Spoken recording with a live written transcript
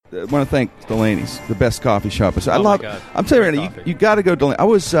I want to thank Delaney's, the best coffee shop. So Oh, my God. I'm telling you, Great you got to go Delaney. I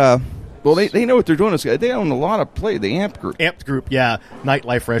was, well, they know what they're doing. They own a lot of the AMP Group. AMP Group, yeah.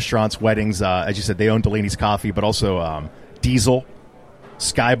 Nightlife, restaurants, weddings. As you said, they own Delaney's Coffee, but also Diesel,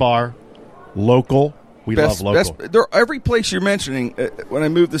 Sky Bar, Local. We love Local. Every place you're mentioning, when I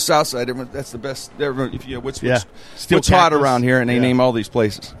moved to South Side, that's the best. If you what's Steel hot Cactus. around here, and they name all these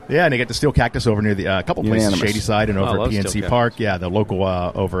places. Yeah, and they get the Steel Cactus over near the couple places, Unanimous. Shady Side and over I at love PNC Steel Park. Yeah, the local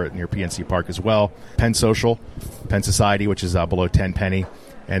over near PNC Park as well. Penn Social, Penn Society, which is below 10 Penny.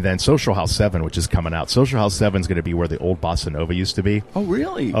 And then Social House 7, which is coming out. Social House 7 is going to be where the old Bossa Nova used to be. Oh,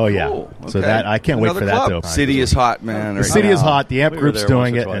 really? Oh, yeah. Cool. So Okay. that I can't wait for that to open. City is hot, man. The city is hot. The AMP We were Group's there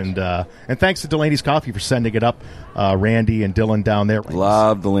doing once it, or twice. and thanks to Delaney's Coffee for sending it up. Randy and Dylan down there.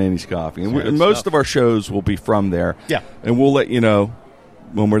 Love Delaney's Coffee. And Good most stuff. of our shows will be from there. Yeah. And we'll let you know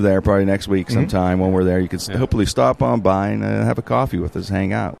when we're there, probably next week sometime. When we're there, you can hopefully stop on by and have a coffee with us,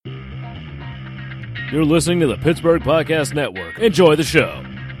 hang out. You're listening to the Pittsburgh Podcast Network. Enjoy the show.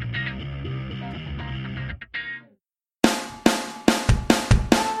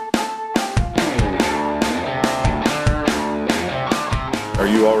 Are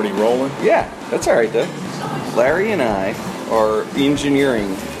you already rolling? Yeah, that's all right, though. Larry and I are engineering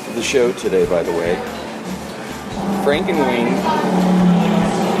the show today, by the way. Frank and Wing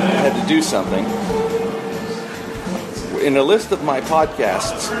had to do something. In a list of my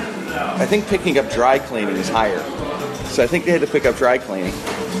podcasts, I think picking up dry cleaning is higher. So I think they had to pick up dry cleaning.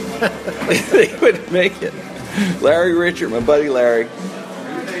 They couldn't make it. Larry Richard, my buddy Larry,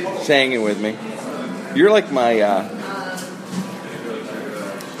 is hanging with me. You're like my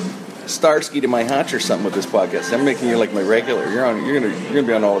Starsky to my Hutch or something with this podcast. I'm making you like my regular. You're gonna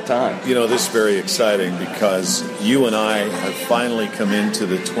be on all the time. You know, this is very exciting because you and I have finally come into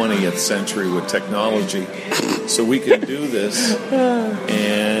the 20th century with technology, so we can do this.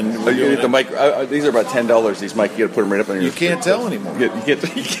 And Oh, you get the mic. These are about $10. These mic, you got to put them right up on your. you can't tell anymore. You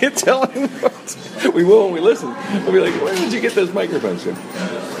can't tell anymore. We will when we listen. We'll be like, where did you get those microphones from?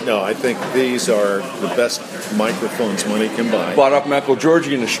 No, I think these are the best microphones money can buy. Bought off Michael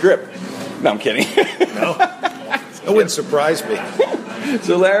Georgie in a strip. No, I'm kidding. No, that wouldn't surprise me.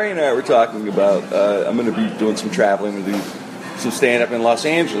 So Larry and I were talking about, I'm going to be doing some traveling. I'm going to do some stand-up in Los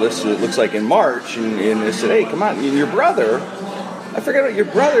Angeles, it looks like in March. And they said, hey, come on, and your brother, I forgot about your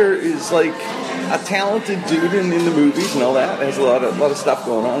brother is like a talented dude in the movies and all that. Has a lot of stuff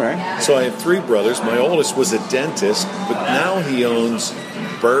going on, right? So I have three brothers. My oldest was a dentist, but now he owns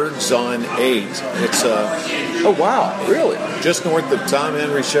Bergs on 8. It's Oh, wow, really? just north of Tom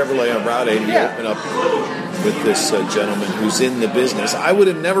Henry Chevrolet on Route 80. Yeah. Open up with this gentleman who's in the business. I would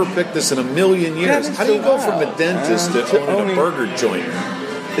have never picked this in a million years. Yeah, How do you go so from a wild. dentist to owning a burger joint?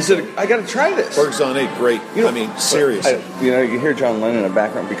 I got to try this. Bergs on 8, great. You know, I mean, seriously. you can hear John Lennon in the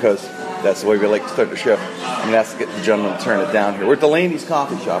background because that's the way we like to start the show. I'm going to have to get the gentleman to turn it down here. We're at Delaney's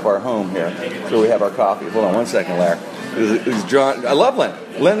Coffee Shop, our home here. So we have our coffee. Hold on one second, Larry. This is John. I love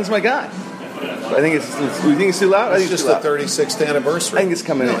Lennon. Lennon's my guy. I think it's. You think it's too loud? I It's think just too the loud. 36th anniversary. I think it's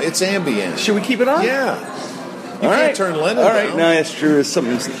coming No, in. it's ambient. Should we keep it on? Yeah. You All can't right. turn Lennon All right. down. No, that's true. There's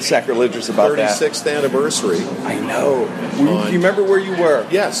something sacrilegious about that. 36th anniversary. I know. Do you remember where you were?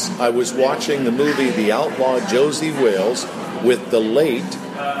 Yes, I was watching the movie The Outlaw Josie Wales with the late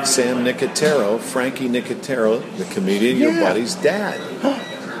Sam Nicotero, Frankie Nicotero, the comedian, your Yeah. buddy's dad.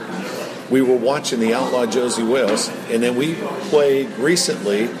 We were watching The Outlaw Josie Wales, and then we played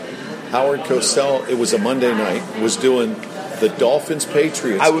recently Howard Cosell. It was a Monday night. Was doing the Dolphins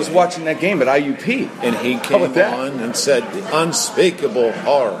Patriots. I was game. watching that game at IUP. And he How came about that? on and said, unspeakable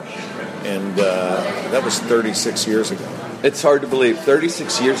horror. And that was 36 years ago. It's hard to believe.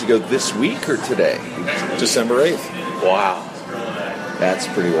 36 years ago this week or today? December 8th. Wow. That's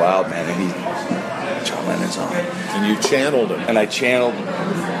pretty wild, man. And John Lennon's on. And you channeled him. And I channeled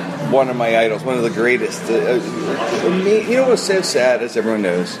one of my idols, one of the greatest. You know what's so sad, as everyone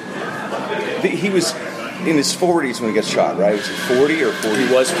knows? He was in his 40s when he got shot, right? Was he 40 or 40?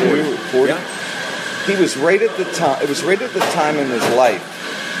 He was 40. 40? Yeah. He was right at the time. It was right at the time in his life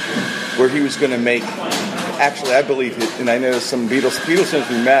where he was going to make. Actually, I believe it, and I know some Beatles fans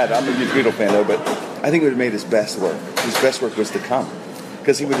will be mad. I'm a huge Beatle fan, though, but I think he would have made his best work. His best work was to come.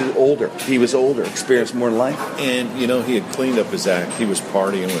 Because he was older. He was older, experienced more in life. And, you know, he had cleaned up his act. He was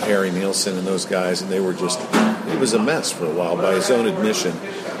partying with Harry Nielsen and those guys, and they were just, it was a mess for a while by his own admission,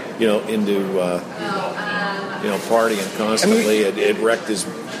 you know, into, partying constantly. It wrecked his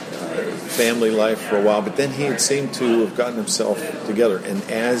family life for a while, but then he had seemed to have gotten himself together. And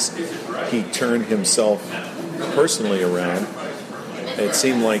as he turned himself personally around, it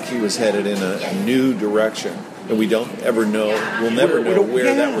seemed like he was headed in a new direction. And we don't ever know, we'll never know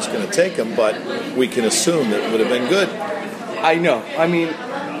where that was going to take him, but we can assume that it would have been good. I know. I mean,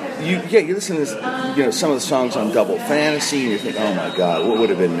 you listen to this, some of the songs on Double Fantasy, and you think, oh my God, what would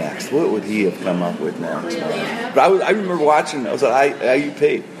have been next? What would he have come up with next? But I remember watching, I was at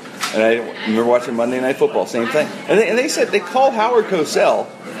IUP, and I remember watching Monday Night Football, same thing. And they said, they called Howard Cosell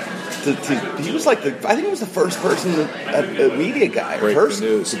he was like I think he was the first person, a media guy, break the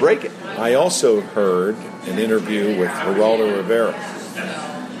news. To break it. I also heard an interview with Geraldo Rivera,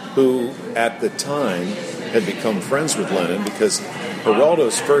 who at the time had become friends with Lennon, because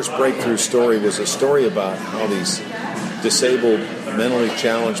Geraldo's first breakthrough story was a story about how these disabled, mentally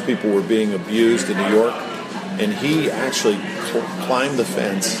challenged people were being abused in New York, and he actually climbed the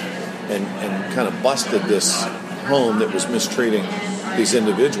fence and kind of busted this home that was mistreating these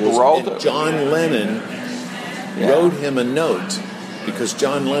individuals. Geraldo. And John Lennon wrote him a note, because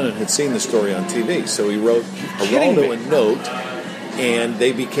John Lennon had seen the story on TV, so he wrote Geraldo a note, and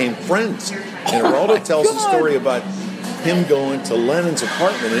they became friends. And Geraldo tells a story about him going to Lennon's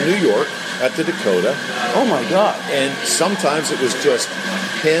apartment in New York at the Dakota. Oh my God. And sometimes it was just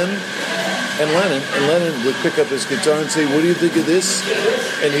him and Lennon would pick up his guitar and say, what do you think of this?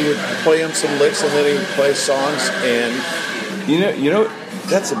 And he would play him some licks, and then he would play songs, and you know,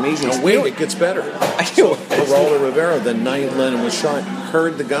 that's amazing. Wait, it gets better. So Geraldo Rivera, the night Lennon was shot,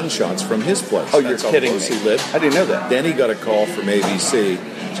 heard the gunshots from his place. Oh, you're kidding me. He lived. I didn't know that. Then he got a call from ABC.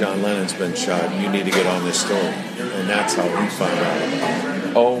 John Lennon's been shot. You need to get on this story. And that's how he found out about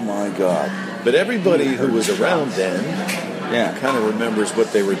it. Oh, my God. But everybody who was around then kind of remembers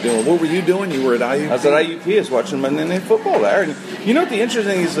what they were doing. What were you doing? You were at IUP? I was at IUP. I was watching Monday Night Football there. And you know what the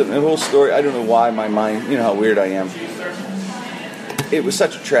interesting thing is, that the whole story, I don't know why my mind, you know how weird I am. It was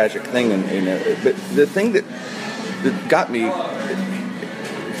such a tragic thing. But the thing that got me,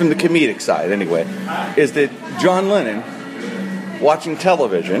 from the comedic side anyway, is that John Lennon, watching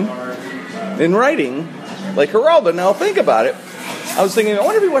television and writing like Geraldo. Now think about it. I was thinking, I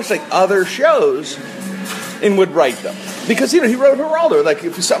wonder if he watched like other shows and would write them, because he wrote Geraldo. Like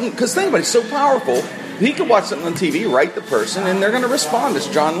if something, because think about it, he's so powerful. He could watch something on TV, write the person, and they're going to respond as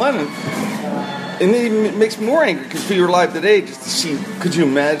John Lennon. And it makes me more angry because we were live today just to see. Could you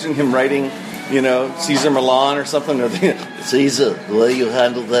imagine him writing, Caesar Milan or something? Caesar, the way you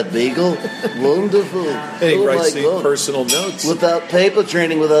handled that bagel, wonderful. And he writes these personal notes. Without paper,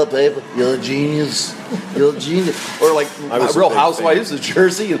 training without paper. You're a genius. You're a genius. Or like Real Housewives of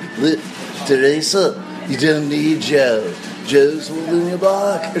Jersey. Teresa, you don't need Joe. Joe's holding your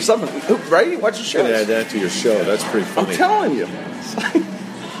back. Or something, right? You watch the show. You could add that to your show. That's pretty funny. I'm telling you.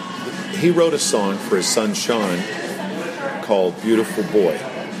 He wrote a song for his son Sean called Beautiful Boy.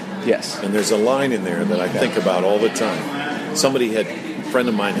 Yes. And there's a line in there that I think about all the time. A friend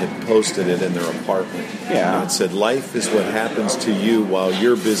of mine had posted it in their apartment. Yeah. And it said, life is what happens to you while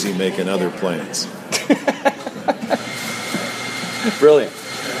you're busy making other plans. Brilliant.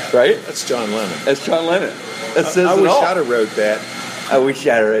 Right? That's John Lennon. That's John Lennon. That says I it wish all. I'd have wrote that. I wish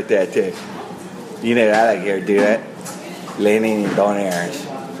I'd have wrote that too. You know what I like here to do that? Lenin and Don Ayers.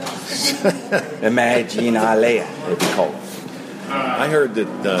 Imagine Alea, it'd be called. I heard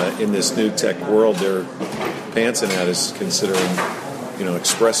that in this new tech world, they're Pansonet is considering,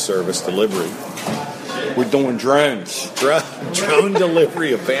 express service delivery. We're doing drones. Drone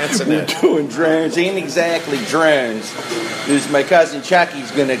delivery of Pansonet. We're doing drones. Ain't exactly drones. This my cousin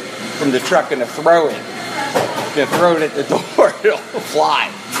Chucky's gonna, from the truck, gonna throw it. Gonna throw it at the door. It'll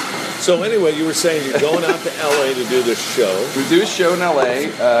fly. So anyway, you were saying you're going out to L.A. to do this show. We do a show in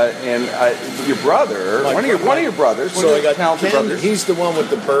L.A. And your brother, one of your brothers. So I got talented Ken. brothers. He's the one with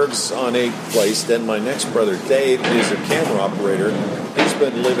the Bergs on 8th Place. Then my next brother Dave is a camera operator. He's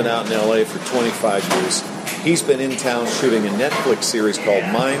been living out in L.A. for 25 years. He's been in town shooting a Netflix series called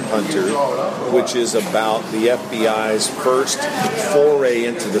Mindhunter, which is about the FBI's first foray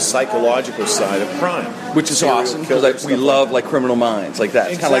into the psychological side of crime. Which is awesome, because we love like Criminal Minds, like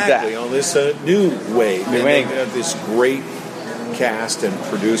that. It's kind of like that. On this new wave. New They have this great cast and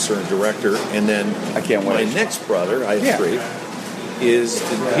producer and director. And then I can't wait. My next brother, I have three,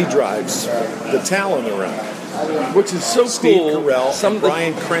 he drives the Talon around. Which is so Steve cool. Carell and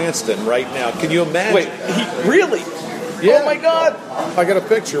Bryan Cranston right now. Can you imagine? Wait, really? Yeah. Oh my God! I got a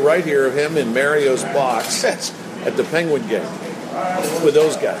picture right here of him in Mario's box at the Penguin game with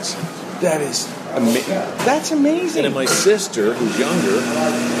those guys. That is amazing. That's amazing. And then my sister, who's younger,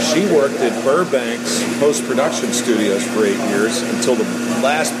 she worked at Burbank's post-production studios for 8 years until the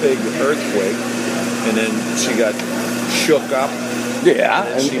last big earthquake, and then she got shook up. Yeah,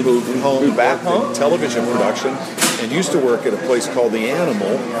 and she moved home, back home, television production, and used to work at a place called The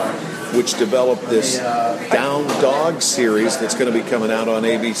Animal which developed this Down Dog series that's going to be coming out on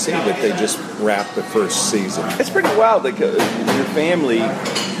ABC, that they just wrapped the first season. It's pretty wild. Like your family,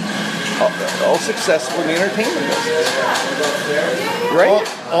 all successful in the entertainment business,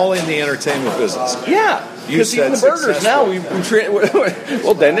 right? All in the entertainment business. Yeah. Because even the burgers now,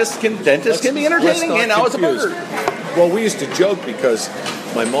 well, dentists can be entertaining, and now it's a burger. Well, we used to joke because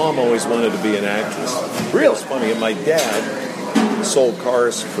my mom always wanted to be an actress. Really? It's funny. And my dad sold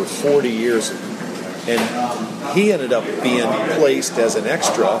cars for 40 years, and he ended up being placed as an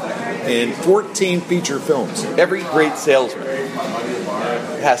extra in 14 feature films. Every great salesman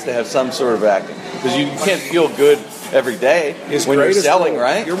has to have some sort of acting, because you can't feel good every day when you're selling, role,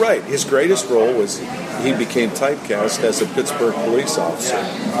 right? You're right. His greatest role was he became typecast as a Pittsburgh police officer.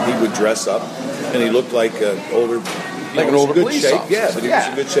 He would dress up, and he looked like an older, police shape. officer. Yeah, but he was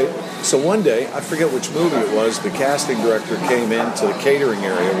in good shape. So one day, I forget which movie it was, the casting director came into the catering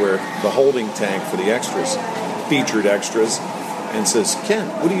area where the holding tank for the extras, featured extras, and says, "Ken,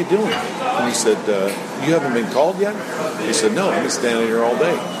 what are you doing?" And he said, "You haven't been called yet?" He said, "No, I've been standing here all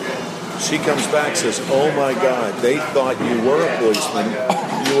day." She comes back, says, "Oh my God, they thought you were a policeman.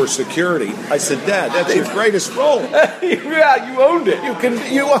 You were security." I said, "Dad, that's your greatest role." Yeah, you owned it.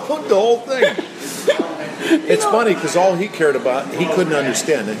 You owned the whole thing. It's funny because all he cared about, he couldn't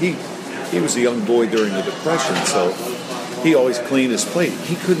understand. And he was a young boy during the Depression, so he always cleaned his plate.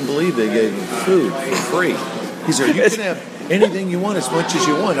 He couldn't believe they gave him food for free. He said, "You can have anything you want as much as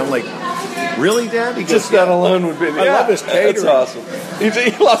you want." I'm like, "Really, Dad?" He Just that alone would be. I love his catering. That's awesome.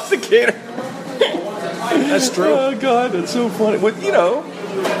 He loves the catering. That's true. Oh God, that's so funny. Well,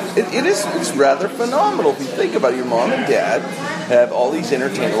 it's rather phenomenal if you think about it. Your mom and dad have all these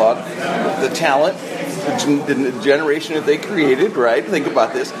entertainment, a lot of the talent, the generation that they created, right? Think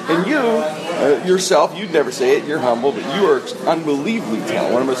about this. And you, yourself, you'd never say it, you're humble, but you are unbelievably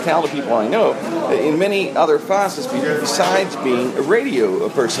talented, one of the most talented people I know, in many other facets besides being a radio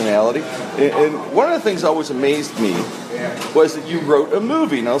personality. And one of the things that always amazed me was that you wrote a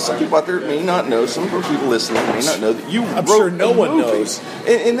movie. Now, some people out there may not know, some people listening may not know that you I'm wrote sure no a one movie. knows.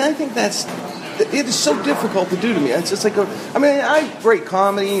 And I think it is so difficult to do to me. It's just like, I write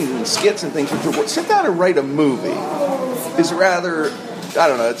comedy and skits and things, but to sit down and write a movie is rather, I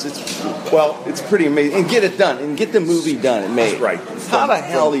don't know, it's pretty amazing. And get it done, and get the movie done and made. Right. How the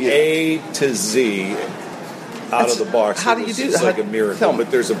hell do you... A to Z... out of the box. How do you do It's that? like a miracle, but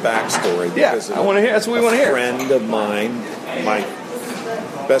there's a backstory. Yeah, because I want to hear. That's what we want to hear. A friend of mine, my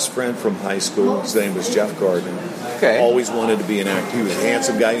best friend from high school, his name was Jeff Gardner. Okay. Always wanted to be an actor. He was a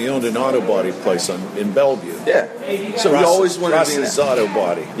handsome guy. He owned an auto body place in Bellevue. Yeah. So he always wanted to be an Ross's actor. Auto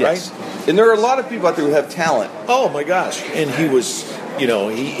Body, Yes. right? And there are a lot of people out there who have talent. Oh my gosh! And he was,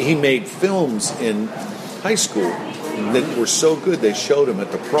 he made films in high school that were so good they showed him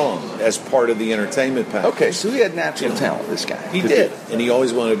at the prom as part of the entertainment package. Okay, so he had natural talent, this guy. He did, and he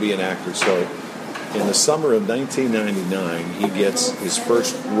always wanted to be an actor. So in the summer of 1999, he gets his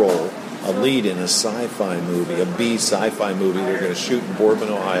first role, a lead in a sci-fi movie, a B sci-fi movie they're going to shoot in Boardman,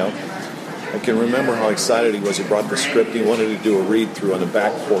 Ohio. I can remember how excited he was. He brought the script. He wanted to do a read-through on the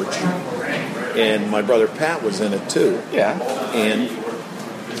back porch. And my brother Pat was in it too. Yeah. And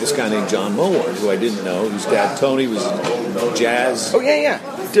this guy named John Mowar, who I didn't know, whose dad Tony was jazz. Oh, yeah.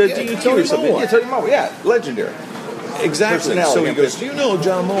 DUT Tony or something. Mowar. Yeah, Tony Mowar. Yeah, legendary. Exactly. Personality, So he yeah. goes, "Do you know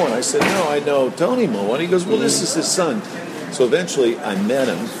John Mowar?" And I said, "No, I know Tony Mowar." And he goes, "Well, this is his son." So eventually I met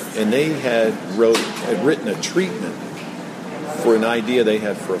him, and they had written a treatment for an idea they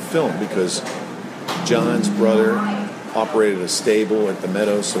had for a film, because John's brother operated a stable at the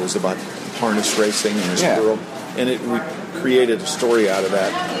Meadows, so it was about harness racing and this girl. And we created a story out of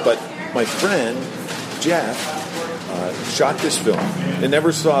that. But my friend, Jeff, shot this film. It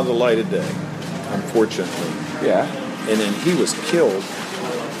never saw the light of day, unfortunately. Yeah. And then he was killed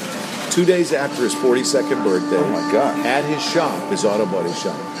 2 days after his 42nd birthday. Oh, my God. At his shop, his auto body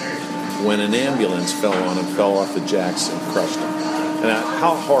shop, when an ambulance fell on him, fell off the jacks and crushed him. And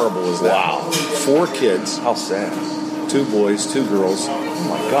how horrible is that? Wow. 4 kids. How sad. 2 boys, 2 girls. Oh,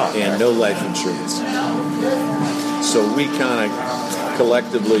 my God. And no life insurance. So we kind of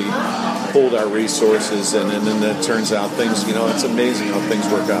collectively pulled our resources, and then it turns out things, it's amazing how things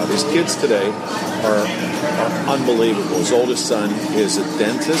work out. These kids today are unbelievable. His oldest son is a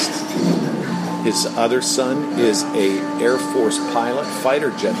dentist. His other son is a Air Force pilot,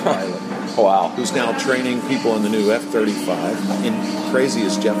 fighter jet pilot. Wow. Who's now training people in the new F-35. And crazy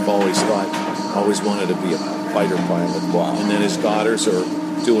as Jeff always wanted to be a fighter pilot. Wow. And then his daughters are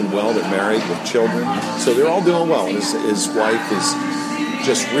doing well. They're married with children. So they're all doing well. His wife is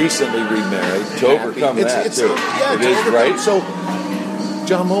just recently remarried. To overcome that, too. Yeah, it is, right? So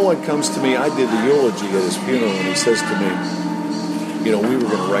John Mowat comes to me. I did the eulogy at his funeral, and he says to me, "You know, we were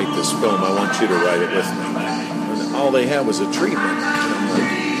going to write this film. I want you to write it with me." And all they had was a treatment. And I'm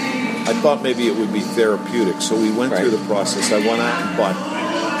like, I thought maybe it would be therapeutic, so we went through the process. I went out and bought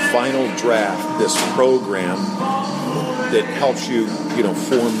Final Draft, this program that helps you,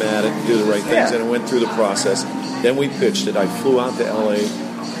 format it and do the right things. And I went through the process. Then we pitched it. I flew out to L.A.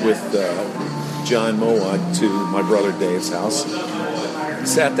 with John Mowat to my brother Dave's house.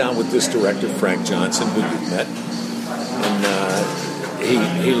 Sat down with this director, Frank Johnson, who you met.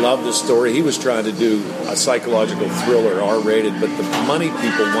 And he loved the story. He was trying to do a psychological thriller, R-rated, but the money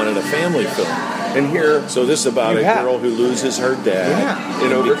people wanted a family film. And here, so this is about a girl who loses her dad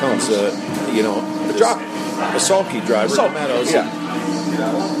and becomes a sulky driver in Meadows. Yeah.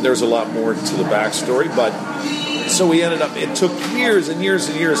 There's a lot more to the backstory, but so we ended up. It took years and years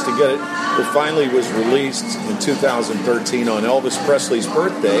and years to get it. But finally, was released in 2013 on Elvis Presley's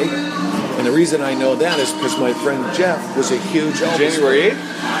birthday. And the reason I know that is because my friend Jeff was a huge Elvis January 8th?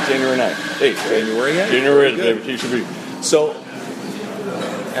 January 9th. January 8th. January 8th. So,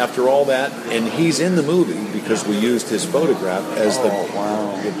 after all that, and he's in the movie because we used his photograph as the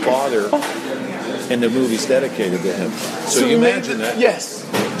father, and the movie's dedicated to him. So you imagine that. Yes.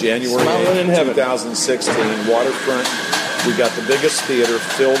 January 8th, 2016, Waterfront. We got the biggest theater,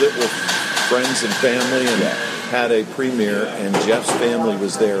 filled it with friends and family, and had a premiere, and Jeff's family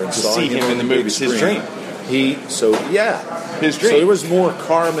was there and saw him in the movie. His dream. His dream. So there was more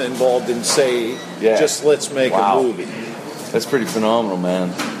karma involved in just let's make a movie. That's pretty phenomenal,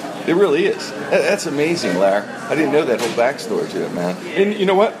 man. It really is. That's amazing, Larry. I didn't know that whole backstory to it, man. And you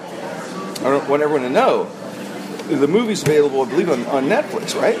know what? I want everyone to know, the movie's available, I believe, on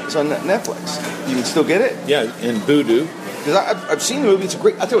Netflix, right? It's on Netflix. You can still get it? Yeah, in Vudu. Because I've seen the movie. It's a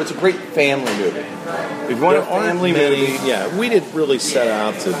great. I thought it's a great family movie. If you want a family movie, we didn't really set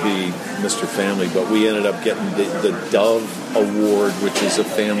out to be Mr. Family, but we ended up getting the Dove Award, which is a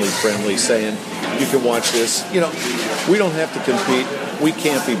family-friendly, saying you can watch this. We don't have to compete. We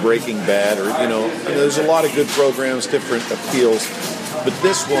can't be Breaking Bad, or there's a lot of good programs, different appeals. But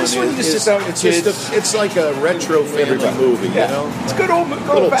this one it's like a retro family movie, It's a good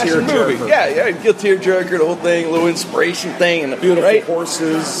old-fashioned movie. Yeah, good tearjerker, the whole thing, a little inspiration thing, and beautiful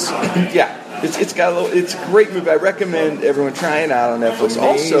horses. It's got a little. It's a great movie. I recommend everyone try it out on Netflix.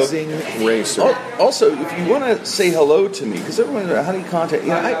 Amazing racer. Also, if you want to say hello to me, because everyone, how do you contact?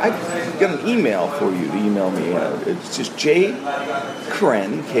 I got an email for you to email me. It's just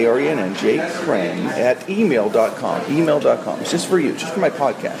jkrenn, Krenn, jkrenn @email.com. Email.com. It's just for you, just for my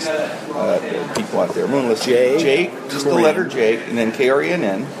podcast. People out there, everyone listen. J, just the letter J, and then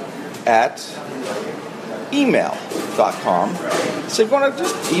Krenn @email.com. So if you want to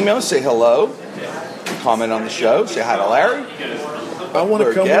just email, say hello, comment on the show, say hi to Larry. I want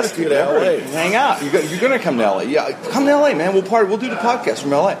to come with you to LA. Hang out. You're going to come to LA. Yeah, come to LA, man. We'll party. We'll do the podcast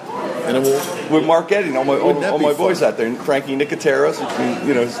from LA. And then with Mark Eddy and all my boys out there, and Frankie Nicoteros.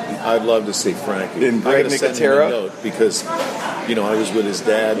 I'd love to see Frankie. And Greg Nicotero. Because, I was with his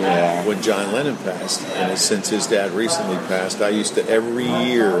dad when John Lennon passed. And since his dad recently passed, I used to every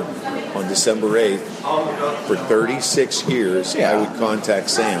year on December 8th, for 36 years, I would contact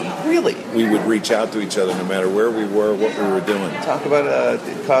Sam. Really? We would reach out to each other no matter where we were, what we were doing. Talk about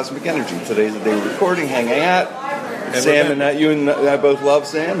cosmic energy. Today's the day we're recording, hanging out. And Sam and you and I both love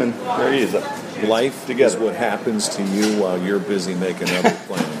Sam, and there he is. Life together. Is what happens to you while you're busy making other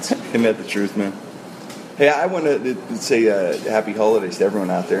plans. Isn't that the truth, man? Hey, I want to say happy holidays to everyone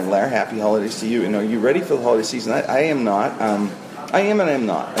out there. And Larry, happy holidays to you. And are you ready for the holiday season? I am not. I am and I am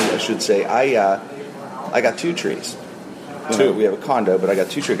not, I should say. I got 2 trees. We have a condo, but I got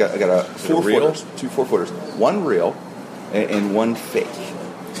 2 trees. I got a 4-footers, 2 4-footers. One real and one fake.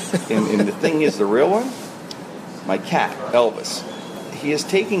 and the thing is, the real one, my cat, Elvis, he is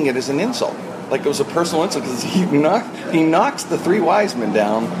taking it as an insult. Like it was a personal insult because he knocks the 3 wise men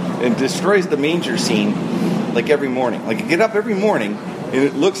down and destroys the manger scene like every morning. Like you get up every morning and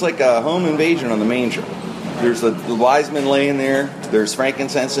it looks like a home invasion on the manger. There's the wise men laying there. There's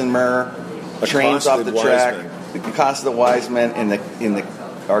frankincense and myrrh. Trains off the track. The cost of the wise men and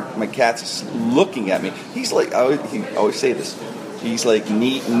my cat's looking at me. He's like I always say this. He's like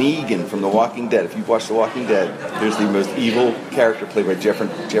Negan from The Walking Dead. If you've watched The Walking Dead, there's the most evil character played by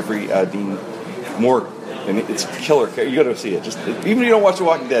Jeffrey Dean Morgan, and it's a killer. You got to see it. Even if you don't watch The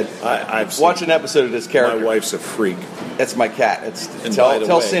Walking Dead, I've watched an episode of this character. My wife's a freak. That's my cat.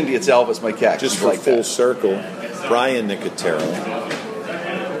 Tell Cindy it's Elvis, my cat. Just for full circle, Brian Nicotero.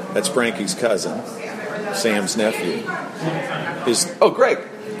 That's Frankie's cousin, Sam's nephew. Greg.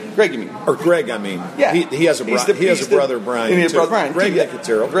 Greg, you mean? Or Greg, I mean. Yeah. He has a brother, Brian. And he has a too. brother, Brian. Greg too, yeah.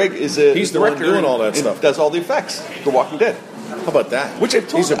 Nicotero. Greg is He's the one director doing all that and stuff. Does all the effects. The Walking Dead. How about that? Which I've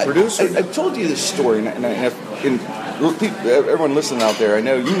told He's a producer. I've told you this story, and everyone listening out there, I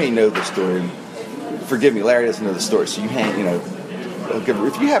know you may know the story. Forgive me, Larry doesn't know the story, so if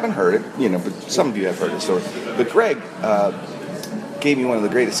you haven't heard it, but some of you have heard the story. But Greg gave me one of the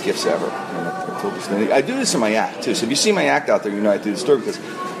greatest gifts ever. And I told this thing. I do this in my act too. So if you see my act out there, I do the story because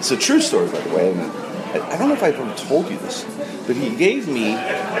it's a true story, by the way. And I don't know if I've ever told you this, but he gave me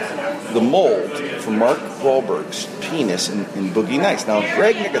the mold from Mark Wahlberg's penis in Boogie Nights. Now,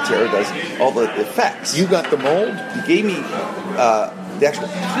 Greg Nicotero does all the effects. You got the mold? He gave me the actual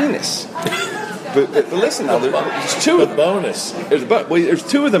penis. But listen now, there's two of them. Bonus. There's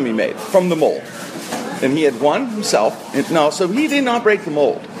two of them he made from the mold. And he had one himself. So he did not break the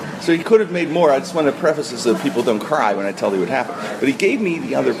mold. So he could have made more. I just want to preface this so people don't cry when I tell you what happened. But he gave me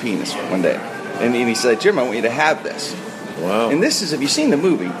the other penis one day. And he said, Jim, I want you to have this. Wow. And this is, if you've seen the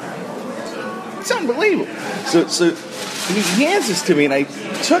movie, it's unbelievable. So he hands this to me, and I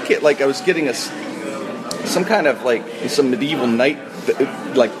took it like I was getting some kind of some medieval knight,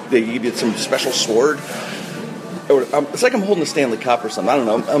 like they give you some special sword. It's like I'm holding a Stanley Cup or something. I don't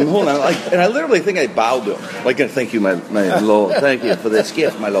know. I'm holding on, and I literally think I bowed to him. Thank you, my Lord. Thank you for this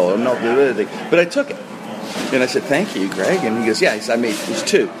gift, my Lord. I'm not doing anything. But I took it. And I said, thank you, Greg. And he goes, yeah. He said, there's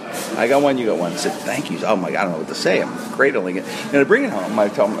two. I got one, you got one. I said, thank you. Oh, my God, I don't know what to say. I'm cradling it. And I bring it home. I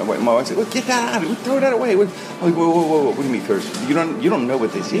tell my wife, said, well, get that out of it. Throw that away. Whoa. What do you mean, first? You don't know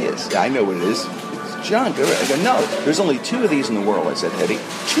what this is. Yeah, I know what it is. It's junk. I go, no, there's only two of these in the world. I said, Hetty,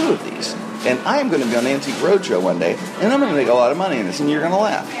 two of these. And I am going to be on Antique Roadshow one day, and I'm going to make a lot of money in this, and you're going to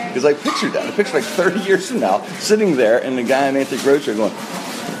laugh. Because I pictured that. I pictured 30 years from now, sitting there, and the guy on Antique Roadshow going,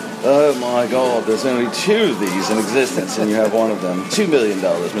 oh my God, there's only two of these in existence, and you have one of them. $2 million,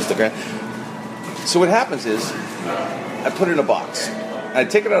 Mr. Grant. So what happens is, I put it in a box. I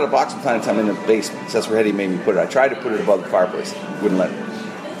take it out of the box from time to time in the basement. So that's where Hetty made me put it. I tried to put it above the fireplace. Wouldn't let me.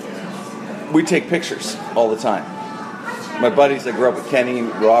 We take pictures all the time. My buddies, I grew up with Kenny,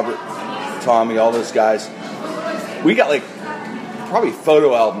 Robert, Tommy, all those guys. We got probably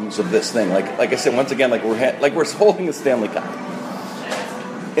photo albums of this thing. Like I said, once again, we're holding a Stanley Cup.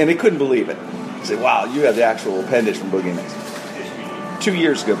 And they couldn't believe it. They said, wow, you have the actual appendage from Boogie Nights. 2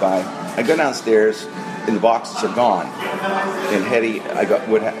 years go by. I go downstairs, and the boxes are gone. And Hetty,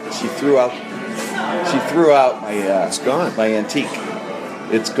 she threw out my it's gone. My antique.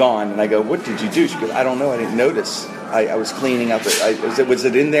 It's gone. And I go, what did you do? She goes, I don't know. I didn't notice. I was cleaning up. Was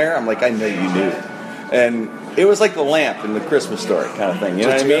it in there? I'm like, I know you knew. And it was like the lamp in the Christmas Story kind of thing. You know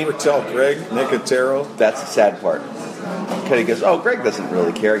what I mean? Did you ever tell Greg Nicotero? That's the sad part. Hetty goes, oh, Greg doesn't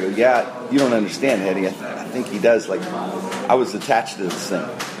really care. I go, yeah, you don't understand, Hetty. I think he does. I was attached to this thing.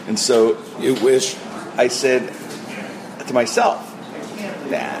 And so... You wish? I said to myself,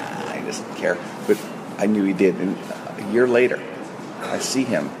 nah, he doesn't care. But I knew he did. And a year later, I see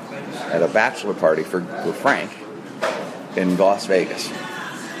him at a bachelor party for Frank in Las Vegas.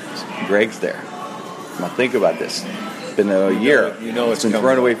 Greg's there. Now think about this. It's been a year. It's been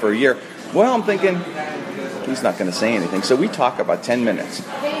thrown away for a year. Well, I'm thinking... He's not going to say anything. So we talk about 10 minutes.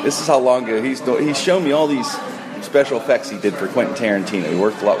 This is how long ago he's shown me all these special effects he did for Quentin Tarantino. He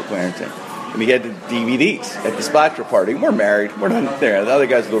worked a lot with Quentin Tarantino. And he had the DVDs at the bachelor party. We're married. We're not there. The other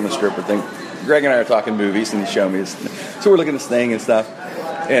guy's doing the stripper thing. Greg and I are talking movies, and he's showing me this. So we're looking at this thing and stuff.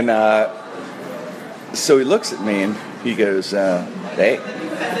 And so he looks at me, and he goes, hey,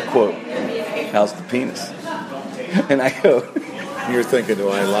 quote, how's the penis? And I go... You're thinking, do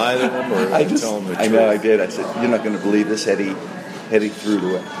I lie to him or tell him the truth? I know I did. I said, you're not going to believe this. Hetty threw it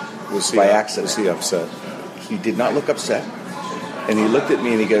away by accident. Was he upset? He did not look upset. And he looked at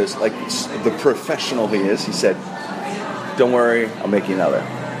me and he goes, like the professional he is, he said, don't worry, I'll make you another.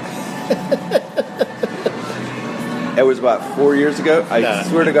 It was about 4 years ago. I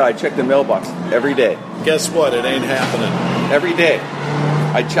swear to God, I checked the mailbox every day. Guess what? It ain't happening. Every day.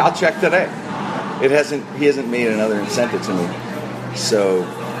 I'll check today. He hasn't made another incentive to me. So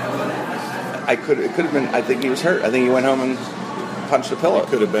it could have been. I think he was hurt. I think he went home and punched a pillow. It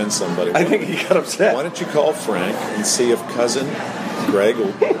could have been somebody. I think he got upset. Why don't you call Frank and see if cousin Greg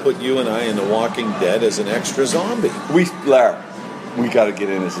will put you and I in The Walking Dead as an extra zombie? Larry, we got to get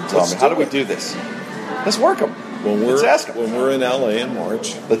in as a zombie. How do we do this? Let's work them. Let's ask him. When we're in LA in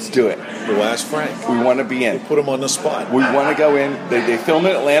March, let's do it. We'll ask Frank. We want to be in. We'll put him on the spot. We want to go in. They film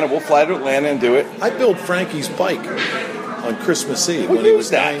in Atlanta. We'll fly to Atlanta and do it. I built Frankie's bike on Christmas Eve when he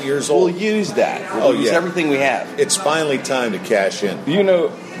was 9 years old. We'll use that. We'll use everything we have. It's finally time to cash in.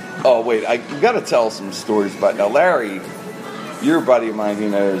 Oh wait, you got to tell some stories about now. Larry you're a buddy of mine who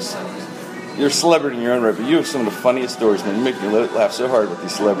knows you're a celebrity in your own right, but you have some of the funniest stories, man. You make me laugh so hard with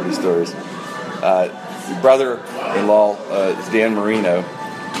these celebrity stories. Your brother-in-law is Dan Marino.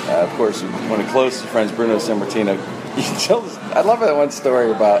 Of course, one of the closest friends, Bruno Sammartino. I love that one story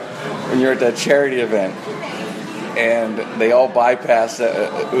about when you're at that charity event and they all bypass.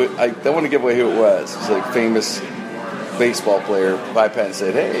 I don't want to give away who it was. It's like famous baseball player bypassed and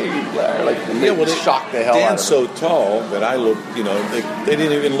said, "Hey, Larry," like they shocked the hell out of him. Dan's so tall that I look, they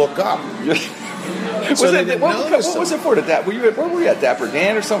didn't even look up. What was it for? Where were you at? Dapper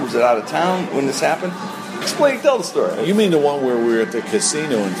Dan or something? Was it out of town when this happened? Tell the story. You mean the one where we were at the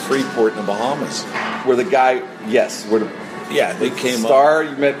casino in Freeport in the Bahamas? Where the guy, yes, they came star up.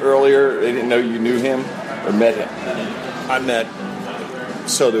 You met earlier, they didn't know you knew him or met him. I met,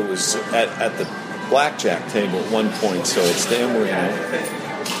 so there was at the blackjack table at one point, so it's Dan Marino,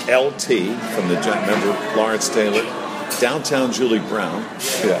 LT from the, remember Lawrence Taylor, downtown Julie Brown.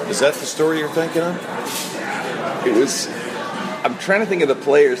 Yeah. Is that the story you're thinking of? It was, I'm trying to think of the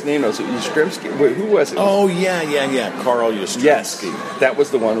player's name. Was it Yastrzemski? Wait, who was it? Oh, yeah. Carl Yastrzemski. Yes, that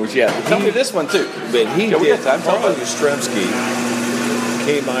was the one. Tell me this one, too. But he we did. got time. Carl Yastrzemski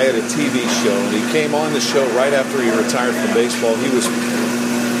came by at a TV show, and he came on the show right after he retired from baseball. He was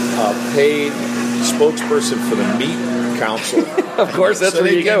paid spokesperson for the Meat Council. Of course, that's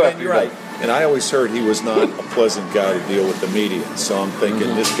where you go. You're right. And I always heard he was not a pleasant guy to deal with the media. So I'm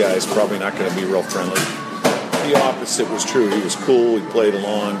thinking this guy's probably not going to be real friendly. The opposite was true. He was cool. He played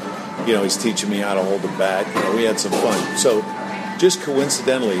along. He's teaching me how to hold the bat. We had some fun. So just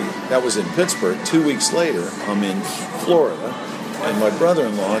coincidentally, that was in Pittsburgh. 2 weeks later, I'm in Florida. And my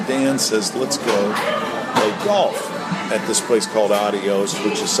brother-in-law, Dan, says, let's go play golf at this place called Adios,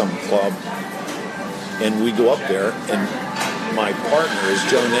 which is some club. And we go up there, and my partner is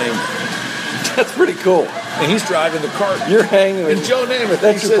Joe Namath. That's pretty cool. And he's driving the cart. You're hanging with Joe Namath.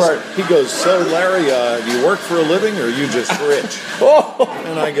 That's your part. He goes, so Larry, do you work for a living or are you just rich?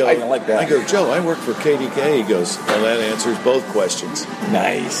 And I go, I don't like that. I go, Joe, I work for KDK. He goes, well, that answers both questions.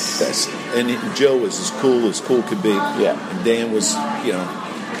 Nice. And Joe was as cool could be. Yeah. And Dan was,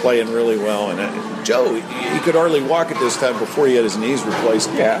 playing really well. And Joe, he could hardly walk at this time before he had his knees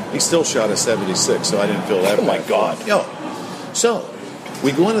replaced. Yeah. He still shot a 76, so I didn't feel that bad. Oh, my God. So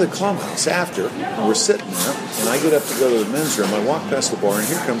we go into the clubhouse after, and we're sitting there, and I get up to go to the men's room. I walk past the bar, and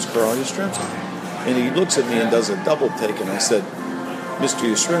here comes Carl Yastrzemski. And he looks at me and does a double take, and I said, Mr.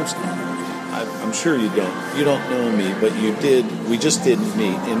 Yastrzemski, I'm sure you don't know me, but we just didn't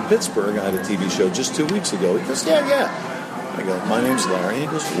meet in Pittsburgh. I had a TV show just 2 weeks ago. He goes, yeah. I go, my name's Larry. And he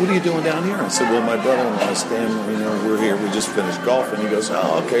goes, what are you doing down here? I said, well, my brother-in-law is Dan Marino. We're here. We just finished golf. And he goes,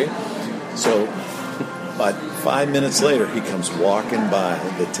 oh, okay. So about 5 minutes later, he comes walking by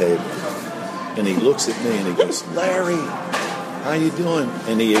the table. And he looks at me and he goes, Larry, how you doing?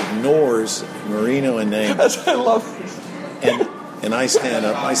 And he ignores Marino and Namath. I love it. And I stand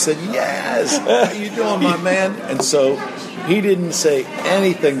up. I said, yes, how you doing, my man? And so he didn't say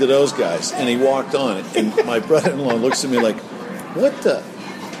anything to those guys. And he walked on. And my brother-in-law looks at me like, what the?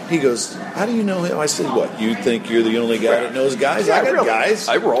 He goes, how do you know him? I said, what, you think you're the only guy that knows guys? Yeah, I got guys.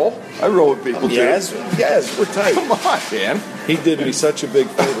 I roll with people, too. Yes, we're tight. Come on, Dan. He did me such a big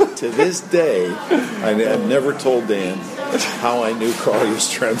favor. To this day, I've never told Dan how I knew Carl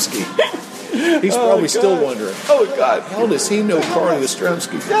Yastrzemski. He's probably still wondering. Oh, God. How does he know Carl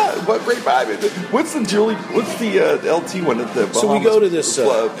Yastrzemski? Yeah, what great vibe. What's the LT one at the Bahamas? So we go to this,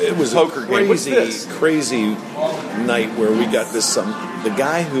 it was poker a game. What's this? crazy night where we got this, the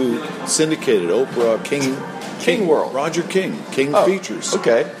guy who syndicated Oprah, King World. Roger King Features.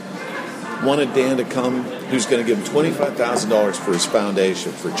 Okay. Wanted Dan to come, who's going to give him $25,000 for his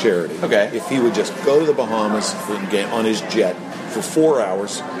foundation for charity. Okay. If he would just go to the Bahamas on his jet for 4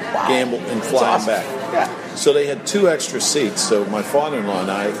 hours, gamble, and fly him back. Yeah. So they had 2 extra seats. So my father-in-law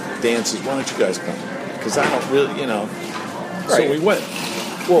and I, Dan says, why don't you guys come? Because I don't really, Right. So we went.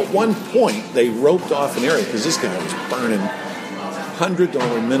 Well, at one point, they roped off an area because this guy was burning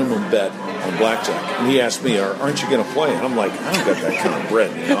 $100 minimum bet on blackjack. And he asked me, aren't you going to play? And I'm like, I don't got that kind of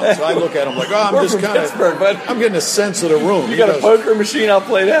bread, So I look at him like, I'm We're just from kind Pittsburgh, bud. I'm getting a sense of the room. You got a poker machine? I'll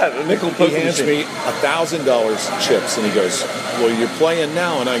play that. A nickel poker He hands machine. me $1,000 chips, and he goes, well, you're playing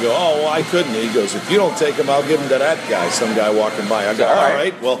now. And I go, oh, well, I couldn't. And he goes, if you don't take them, I'll give them to that guy, some guy walking by. I go, all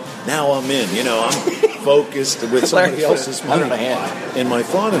right. Well, now I'm in. I'm focused with somebody else's money. And my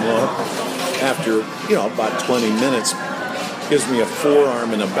father-in-law, after, about 20 minutes, gives me a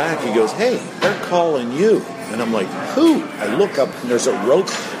forearm in the back. He goes, hey, they're calling you. And I'm like, who? I look up, and there's a rope,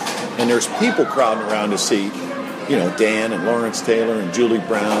 and there's people crowding around to see, Dan and Lawrence Taylor and Julie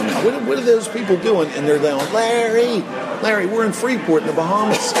Brown. What are those people doing? And they're going, Larry, we're in Freeport in the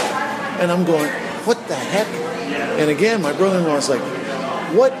Bahamas. And I'm going, what the heck? And again, my brother-in-law was like,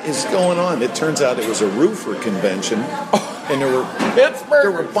 what is going on? It turns out it was a roofer convention. And there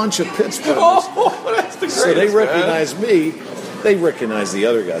were a bunch of Pittsburghers. Oh, that's the greatest, so they recognized me. They recognized the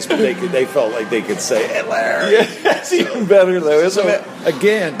other guys, but they felt like they could say, "Hey, Larry." Yeah, that's even better, though, isn't it?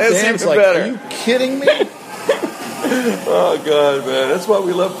 Again, That's Dan's even like, better. "Are you kidding me?" Oh, God, man. That's why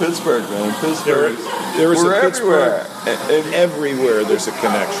we love Pittsburgh, man. Pittsburgh. There is We're a Pittsburgh. everywhere. And Everywhere there's a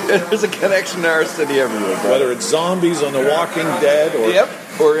connection. there's a connection to our city everywhere, brother. Whether it's zombies on The Walking Dead or Yep.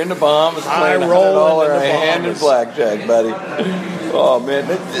 Or in the Bahamas I playing roll in $100 the hand in Bahamas. blackjack, buddy. Oh, man.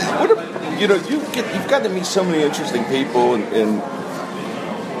 You've got to meet so many interesting people, and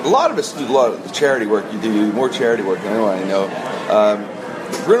a lot of us do a lot of the charity work you do, more charity work than anyone I know.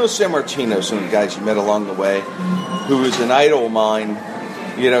 Bruno Sammartino is one of the guys you met along the way, who was an idol of mine,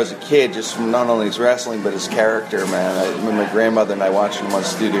 as a kid, just from not only his wrestling, but his character, man. I remember my grandmother and I watching him on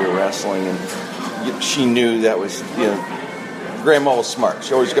studio wrestling, and she knew that was, Grandma was smart.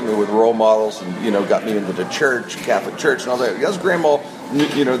 She always got me with role models and, got me into the church, Catholic Church and all that. Because Grandma,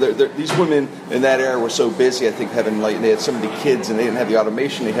 these women in that era were so busy, I think, they had so many kids and they didn't have the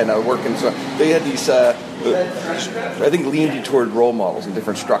automation they had now working. So they had these, I think, leaned you toward role models and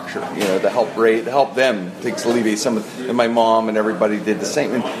different structure, to help them, to alleviate some of, and my mom and everybody did the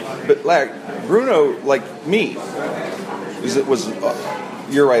same. But Larry, Bruno, like me, was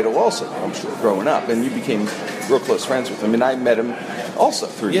your idol also, I'm sure, growing up, and you became real close friends with him, and I met him also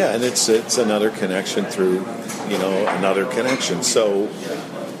through you. and it's another connection through another connection. So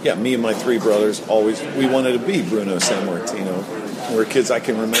me and my three brothers we wanted to be Bruno Sammartino. When we were kids, I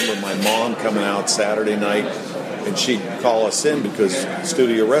can remember my mom coming out Saturday night and she'd call us in because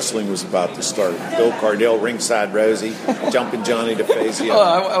Studio Wrestling was about to start. Bill Cardell, Ringside Rosie, Jumping Johnny DeFazio.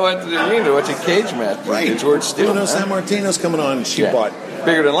 Well, I went to the arena to watch a cage match. Right. George Steele. Bruno Sammartino's coming on, and she bought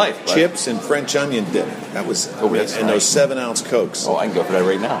bigger than life. But chips and French onion dip. That was that's and nice. those 7-ounce Cokes. I can go for that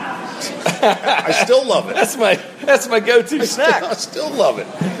right now. I still love it. That's my go-to snack. I still love it.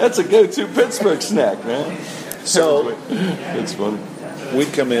 That's a go-to Pittsburgh snack, man. So it's funny.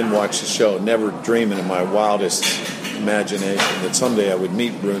 we'd come in, watch the show, never dreaming in my wildest imagination that someday I would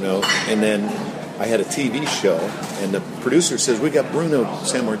meet Bruno. And then I had a TV show, and the producer says, we got Bruno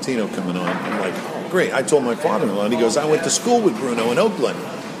Sammartino coming on. I'm like, oh, great. I told my father-in-law, and he goes, I went to school with Bruno in Oakland.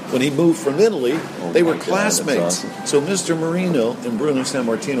 When he moved from Italy, they were classmates. Awesome. So Mr. Marino and Bruno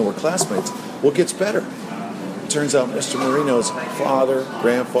Sammartino were classmates. What gets better? Turns out Mr. Marino's father,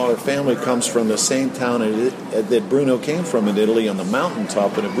 grandfather, family comes from the same town that Bruno came from in Italy on the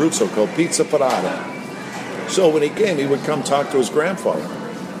mountaintop in Abruzzo called Pizza Parada. So when he came, he would come talk to his grandfather.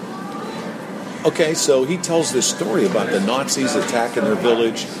 Okay, so he tells this story about the Nazis attacking their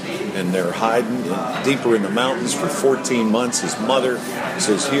village, and they're hiding deeper in the mountains for 14 months. His mother is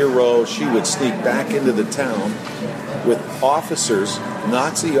his hero. She would sneak back into the town with officers,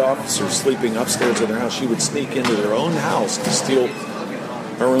 Nazi officers, sleeping upstairs in their house. She would sneak into their own house to steal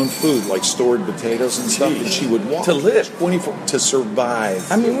her own food, like stored potatoes and stuff, and she would walk To live. 24 to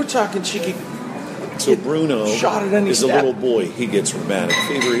survive. I mean, we're talking she could. So Bruno shot at any is a step. little boy. He gets rheumatic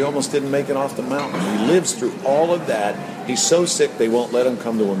fever. He almost didn't make it off the mountain. He lives through all of that. He's so sick they won't let him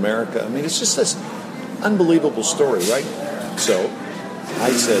come to America. I mean, it's just this unbelievable story, right? So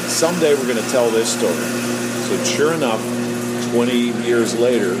I said, someday we're going to tell this story. So sure enough, 20 years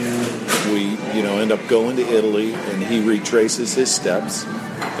later, we end up going to Italy, and he retraces his steps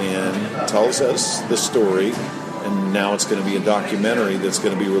and tells us the story. And now it's going to be a documentary that's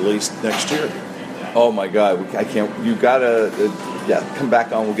going to be released next year. Oh my God! I can't. You gotta, come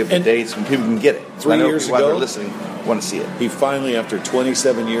back on. We'll give the dates and people can get it. 3 years people out there ago, listening want to see it. He finally, after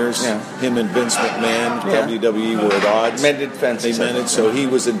 27 years, him and Vince McMahon, Yeah. WWE were at odds. Mended fences. They mended, so he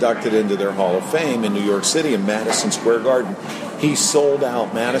was inducted into their Hall of Fame in New York City in Madison Square Garden. He sold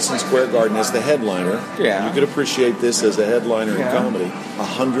out Madison Square Garden as the headliner. Yeah. You could appreciate this as a headliner Yeah. in comedy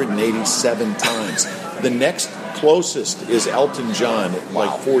 187 times. The next closest is Elton John at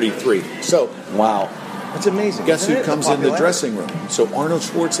like 43. So, Wow, that's amazing. guess Isn't who it? comes in the Popularity. dressing room? So Arnold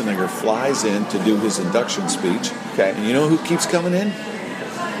Schwarzenegger flies in to do his induction speech. Okay. And you know who keeps coming in?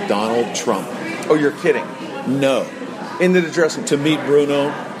 Donald Trump. Oh, you're kidding. No. Into the dressing room. To meet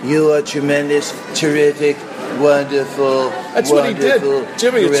Bruno. You are tremendous, terrific, wonderful. That's what he did. wonderful,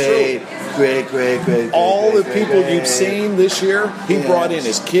 Jimmy, it's great, Great. All the great, people great. you've seen this year, he Yes. brought in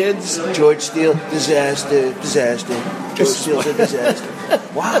his kids. George Steele, disaster. George Steele's a disaster.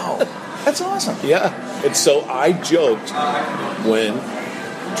 Wow, that's awesome. Yeah. And so I joked when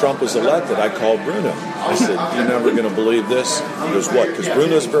Trump was elected, I called Bruno. I said, "You're never going to believe this." He goes, "What?" Because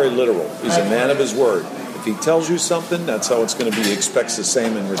Bruno's very literal. He's a man of his word. If he tells you something, that's how it's going to be. He expects the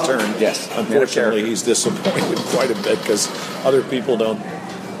same in return. Yes. Unfortunately, he's disappointed quite a bit because other people don't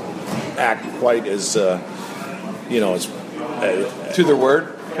act quite as, as To their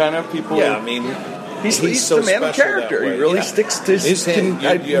word, kind of people. yeah. I mean, he's so the man of special character. that way. He really Yeah. sticks to his hand.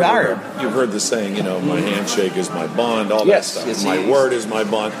 I admire him. You've heard the saying, my handshake is my bond. All Yes, that stuff. yes, My he is. word is my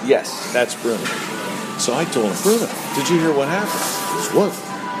bond. Yes. That's Bruno. So I told him, Bruno, did you hear what happened? He goes, what?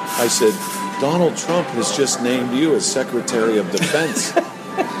 I said, Donald Trump has just named you as Secretary of Defense.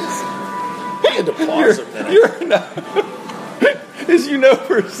 He had to pause a minute. As you know,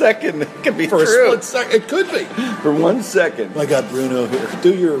 for a second, it could be For a true. split second, it could be. For 1 second. I got Bruno here.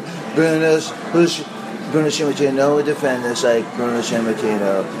 Do your Bruno Sammartino would defend us like Bruno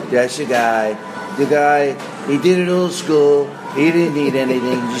Sammartino. That's the guy. The guy, he did it old school. He didn't need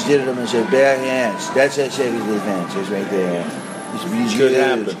anything. He just did it on his bare hands. That's our Secretary of Defense. It's right there. He's Could huge.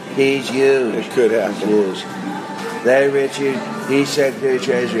 happen. He's huge. It could happen. He's huge. Larry Richard, he's Secretary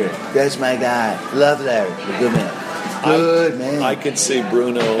Treasurer. That's my guy. Love Larry. He's a good man. Good man. I could see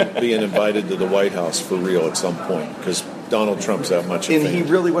Bruno being invited to the White House for real at some point because Donald Trump's that much a And fan. he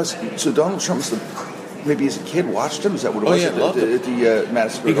really was. So Donald Trump's maybe as a kid watched him. Is that what it was? yeah, loved him. At the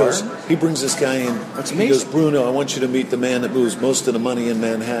Madison He Square goes. Garden? He brings this guy in. That's He goes, amazing. Bruno, I want you to meet the man that moves most of the money in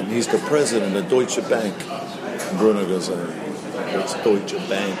Manhattan. He's the president of Deutsche Bank. And Bruno goes, it's Deutsche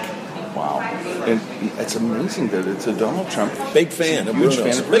Bank. Wow. And it's amazing that it's a Donald Trump. Big fan of Huge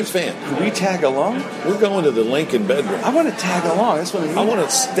Bruno's. fan of Big Bruno's. fan. Could we tag along? We're going to the Lincoln bedroom. I want to tag along. That's what I mean. I want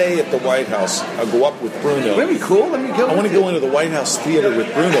to stay at the White House. I'll go up with Bruno. That'd be cool. Let me go. I want to go into the White House theater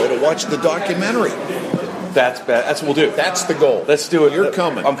with Bruno to watch the documentary. That's bad. That's what we'll do. That's the goal. Let's do it. You're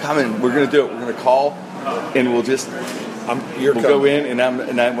coming. I'm coming. We're going to do it. We're going to call, and we'll just You're we'll coming. go in, and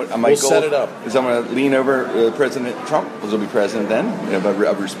I my We'll goal set it up. is I'm going to lean over President Trump, because he'll be president then.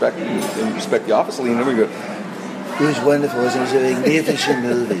 Of respect and respect the office. Lean over and go. It was wonderful. It was a magnificent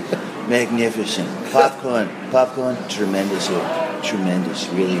movie. Magnificent. Popcorn, tremendous.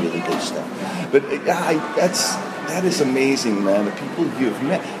 Really, really good stuff. But that is amazing, man. The people you've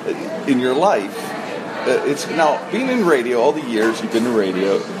met in your life. It's now being in radio all the years you've been in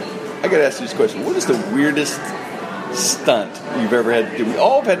radio. I got to ask you this question: what is the weirdest stunt you've ever had to do? We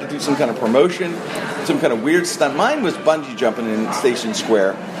all have had to do some kind of promotion, some kind of weird stunt. Mine was bungee jumping in Station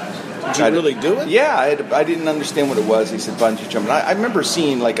Square. Did you really do it? Yeah, I didn't understand what it was. He said bungee jumping. I remember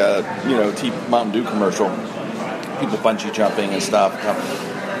seeing like a Mountain Dew commercial, people bungee jumping and stuff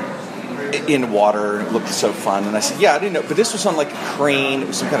in water. It looked so fun, and I said, "Yeah, I didn't know." But this was on like a crane. It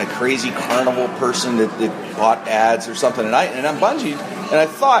was some kind of crazy carnival person that bought ads or something. And I'm bungeed, and I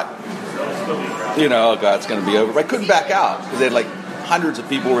thought, oh God, it's going to be over. But I couldn't back out because they had like hundreds of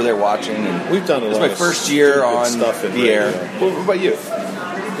people were there watching. And We've done a it was lot my of first year stupid on stuff in the air. radio. What about you?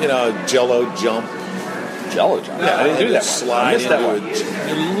 Jello jump. Jello jump. Yeah, I didn't do that. I Slide missed that one.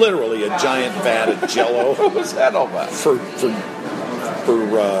 into literally a giant vat of Jello What was that all about? for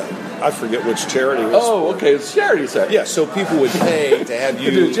I forget which charity it was. Oh, okay. It's charity set. Yeah, so people would pay to have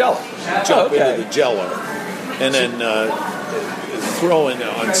you do Jello. jump Okay. into the Jello, and then throw in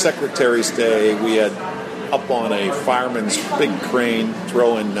on Secretary's Day. We had up on a fireman's big crane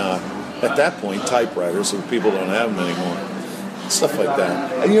throwing at that point typewriters, so people don't have them anymore. Stuff like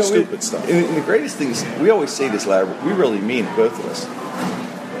that. And, Stupid stuff. And the greatest thing is, we always say this, Larry, but we really mean it, both of us.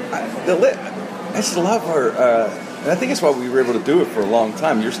 I just love our, and I think that's why we were able to do it for a long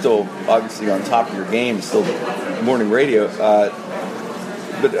time. You're still obviously on top of your game, still morning radio.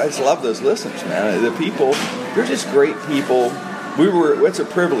 But I just love those listeners, man. The people, they're just great people. It's a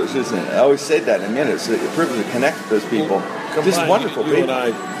privilege, isn't it? I always say that in a minute. It's a privilege to connect with those people. Just wonderful you people.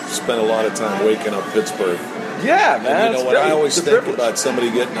 and I spent a lot of time waking up Pittsburgh. Yeah, man. And you know it's what? great. I always It's a think privilege. about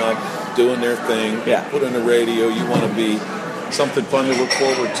somebody getting up, doing their thing, Yeah. put on the radio. You want to be something fun to look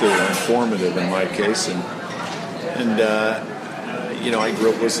forward to, and informative in my case. And I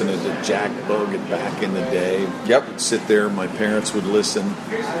grew up listening to Jack Bogan back in the day. Yep. I'd sit there, my parents would listen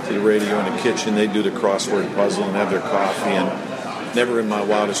to the radio in the kitchen. They'd do the crossword puzzle and have their coffee. And never in my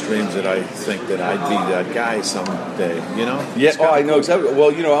wildest dreams did I think that I'd be that guy someday, Yeah, It's kinda I know cool. exactly.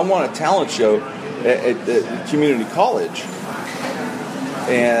 Well, I'm on a talent show at the community college,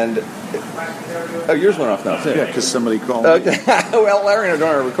 and yours went off now too. Yeah, because somebody called me. Okay. Well, Larry and I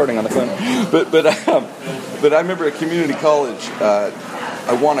are recording on the phone, but I remember at community college,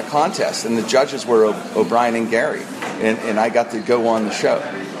 I won a contest, and the judges were O'Brien and Gary, and I got to go on the show,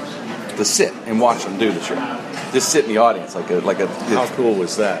 to sit and watch them do the show, just sit in the audience like a. How cool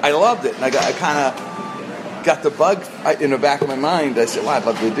was that? I loved it, and got the bug in the back of my mind. I said, well, I'd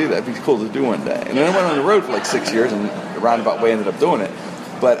love to do that. It'd be cool to do one day. And then I went on the road for like 6 years, and the roundabout way ended up doing it.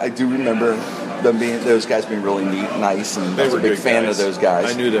 But I do remember those guys being really neat, nice, and I was a big fan of those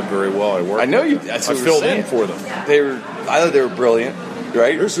guys. I knew them very well. I know you. That's I what filled in for them. I thought they were brilliant,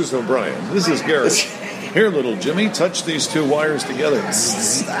 right? This is O'Brien. This is Garrett. Here, little Jimmy, touch these two wires together.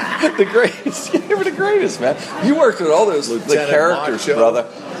 The greatest. They were the greatest, man. You worked with all those the characters, Macho. brother.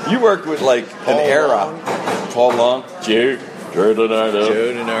 You worked with like Paul an era. Long. Paul Long, Joe DiNardo.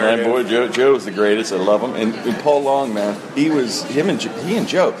 Joe DiNardo. Man, boy, Joe was the greatest. I love him. And Paul Long, man, he and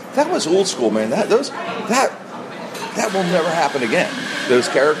Joe. That was old school, man. That will never happen again. Those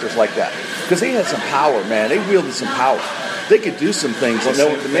characters like that, because they had some power, man. They wielded some power. They could do some things. The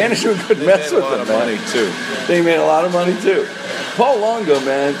management could mess with them, man. Money too. They made a lot of money too. Paul Longo,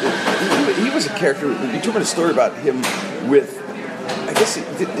 man, he was a character. You told me a story about him with, I guess,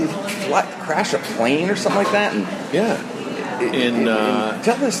 did he crash a plane or something like that? And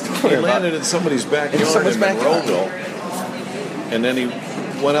tell this story. He landed in somebody's backyard in Monroeville, and then he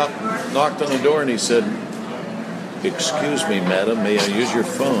went up, knocked on the door, and he said, "Excuse me, madam, may I use your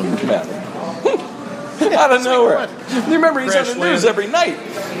phone?" Out of nowhere. You remember he's on the news every night.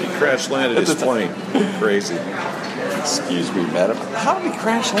 He crash landed his plane. Crazy. Excuse me, madam. How did he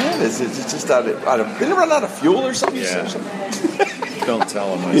crash land? Is it just out of did it run out of fuel or something? Yeah. Don't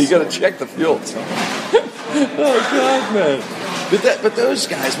tell him. You got to check the fuel. Oh God, man! But those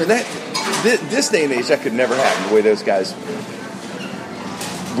guys, man, this day and age, that could never happen. The way those guys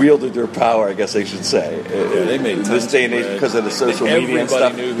wielded their power, I guess I should say. Yeah, they made this day and age because of the social media and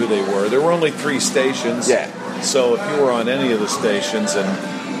stuff. Everybody knew who they were. There were only 3 stations. Yeah. So if you were on any of the stations, and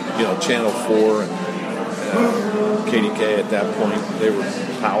Channel 4 and KDK at that point, they were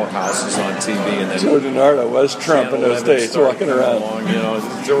powerhouses on TV. And then Joe DiNardo was Trump in those days, walking around.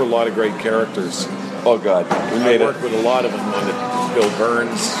 There were a lot of great characters. Oh God, I worked with a lot of them on it. Bill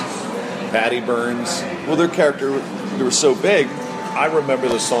Burns, Patty Burns. Well, their character, they were so big. I remember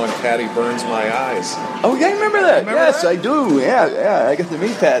the song "Patty Burns My Eyes." Oh yeah, I remember that. Yes, that? I do. Yeah. I got to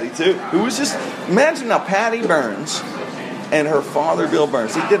meet Patty too. Who was just imagine now Patty Burns and her father Bill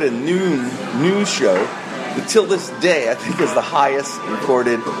Burns. They did a noon news show that till this day I think is the highest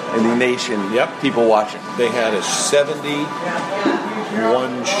recorded in the nation. Yep. People watching. They had a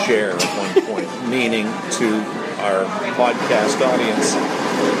 71 share at one point, meaning to our podcast audience,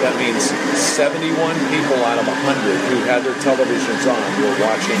 that means 71 people out of 100 who had their televisions on were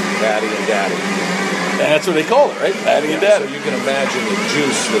watching Patty and Daddy. That's what they call it, right? Patty and Daddy. So you can imagine the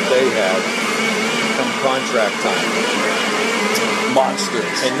juice that they had come contract time.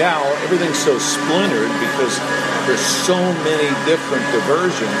 Monsters. And now everything's so splintered because there's so many different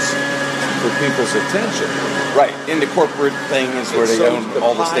diversions for people's attention. Right. In the corporate thing is where they own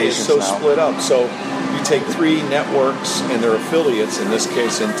all the stations now. It's so split up. So you take 3 networks and their affiliates, in this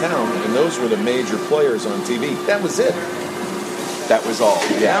case in town, and those were the major players on TV. That was it. That was all.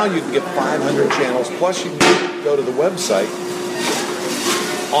 Yeah. Now you can get 500 channels, plus you can go to the website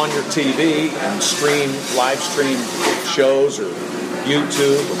on your TV and live stream shows or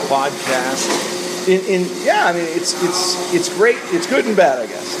YouTube or podcasts. I mean, it's great. It's good and bad, I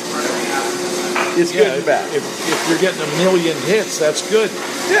guess. It's good and bad. If you're getting 1 million hits, that's good.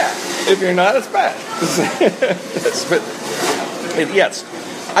 Yeah. If you're not, it's bad. Yes,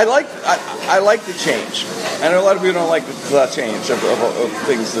 I like the change. I know a lot of people don't like the change of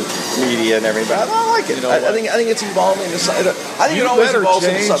things, of media and everything, but I like it. I think it's evolving. I think it always evolves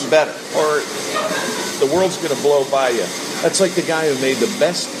into something better. Or the world's going to blow by you. That's like the guy who made the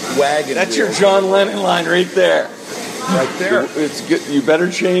best wagon. That's your John Lennon line right there. Right there. It's good. You better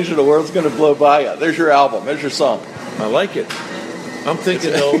change or the world's going to blow by you. There's your album. There's your song. I like it. I'm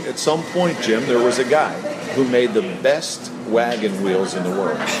thinking, though, at some point, Jim, there was a guy who made the best wagon wheels in the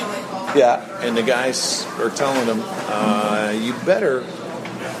world. Yeah. And the guys are telling him, you better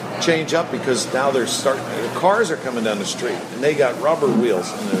change up because now the cars are coming down the street and they got rubber wheels.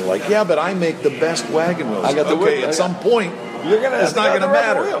 And they're like, yeah, but I make the best wagon wheels. I got the okay, at some point, it's not going to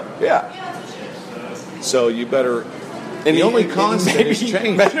matter. Yeah. So you better... And the only constant is change.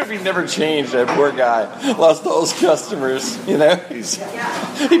 Imagine if he never changed. That poor guy lost all his customers. He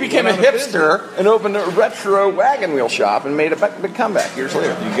became a hipster and opened a retro wagon wheel shop and made a big comeback years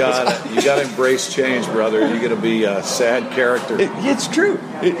later. You got to embrace change, brother. You're going to be a sad character. It's true.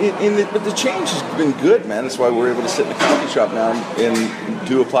 But the change has been good, man. That's why we're able to sit in a coffee shop now and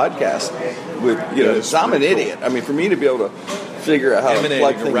do a podcast with. I'm an idiot. I mean, for me to be able to figure out how to plug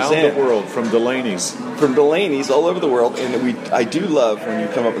Emanating things around in. the world from Delaney's. From Delaney's all over the world, and I do love when you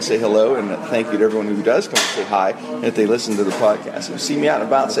come up and say hello, and thank you to everyone who does come and say hi, and if they listen to the podcast. If you see me out and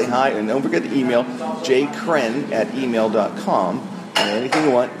about, say hi, and don't forget to email jkren@email.com, and anything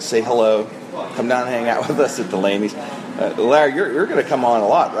you want, say hello, come down and hang out with us at Delaney's. Larry, you're going to come on a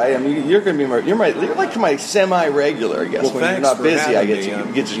lot, right? I mean, you're going to be you're like my semi-regular, I guess. Well, when you're thanks not for busy, I having get me.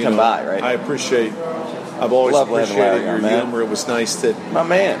 you get to come by, right? I've always Love having appreciated Larry your on, man. humor. It was nice that My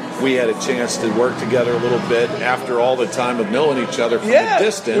man. we had a chance to work together a little bit after all the time of knowing each other from a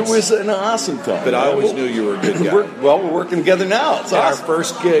distance. It was an awesome time. But I always knew you were a good guy. We're working together now. It's Our awesome.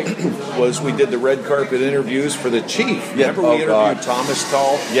 first gig was we did the red carpet interviews for the Chief. Remember we interviewed God. Thomas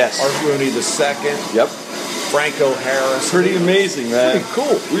Tull, Yes. Art Rooney II, Yep. Franco Harris. Pretty amazing, man. Pretty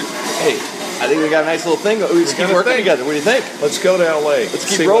cool. Hey, I think we got a nice little thing. We just keep got a working thing. together. What do you think? Let's go to L.A. Let's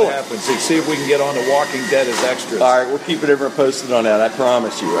keep see rolling. what happens. Let's see if we can get on The Walking Dead as extras. All right, we're keeping everyone posted on that. I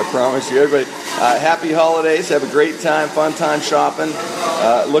promise you. Everybody, happy holidays. Have a great time, fun time shopping.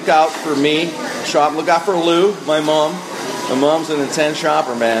 Look out for me. Look out for Lou, my mom. My mom's an intense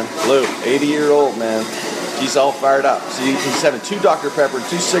shopper, man. Lou, 80-year-old, man. She's all fired up. So he's having 2 Dr. Pepper and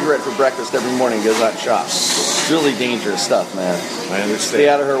 2 cigarettes for breakfast every morning and goes out and shops. It's really dangerous stuff, man. I understand. Stay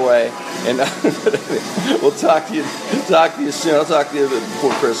out of her way. And we'll talk to you soon. I'll talk to you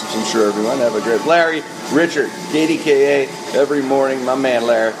before Christmas, I'm sure, everyone. Have a great Larry, Richard, KDKA, every morning. My man,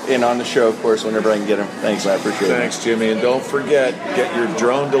 Larry. And on the show, of course, whenever I can get him. Thanks, I appreciate it. Thanks, Jimmy. And don't forget, get your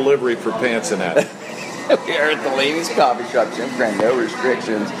drone delivery for Pansanat. We are at the Laney's Coffee Shop. Jim Crane, no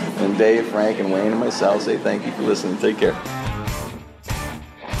restrictions. And Dave, Frank, and Wayne and myself say thank you for listening. Take care.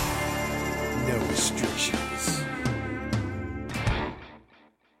 No restrictions.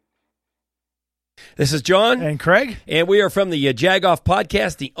 This is John. And Craig. And we are from the Jagoff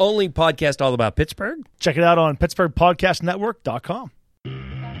Podcast, the only podcast all about Pittsburgh. Check it out on PittsburghPodcastNetwork.com.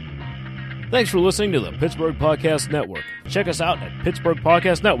 Thanks for listening to the Pittsburgh Podcast Network. Check us out at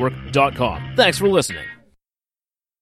PittsburghPodcastNetwork.com. Thanks for listening.